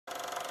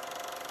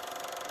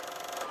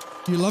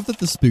Do you love that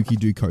the Spooky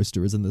Doo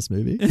coaster is in this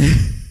movie?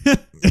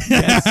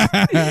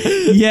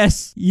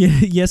 Yes,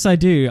 I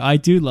do. I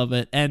do love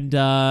it. And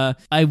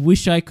I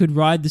wish I could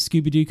ride the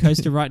Scooby Doo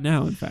coaster right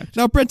now, in fact.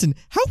 Now, Brenton,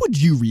 how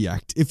would you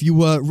react if you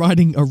were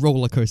riding a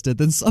roller coaster,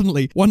 then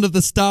suddenly one of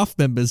the staff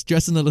members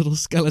dressed in a little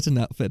skeleton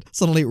outfit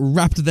suddenly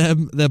wrapped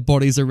their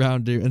bodies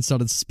around you and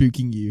started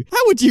spooking you?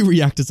 How would you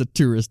react as a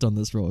tourist on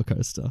this roller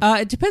coaster?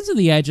 It depends on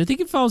the age. I think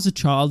if I was a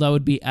child, I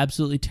would be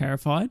absolutely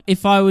terrified.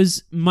 If I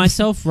was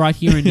myself right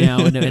here and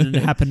now and it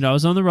happened, I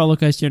was on the roller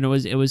coaster and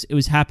it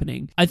was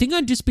happening, I think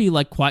I'd just be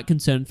like quite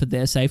concerned for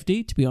their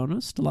safety, to be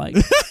honest. Like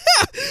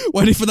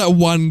waiting for that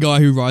one guy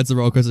who rides the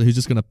roller coaster who's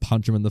just going to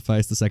punch him in the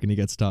face the second he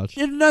gets touched.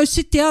 No,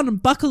 sit down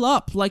and buckle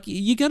up. Like,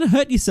 you're going to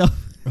hurt yourself.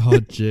 Oh,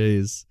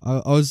 jeez.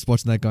 I was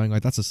watching that going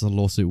like, that's just a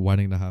lawsuit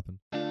waiting to happen.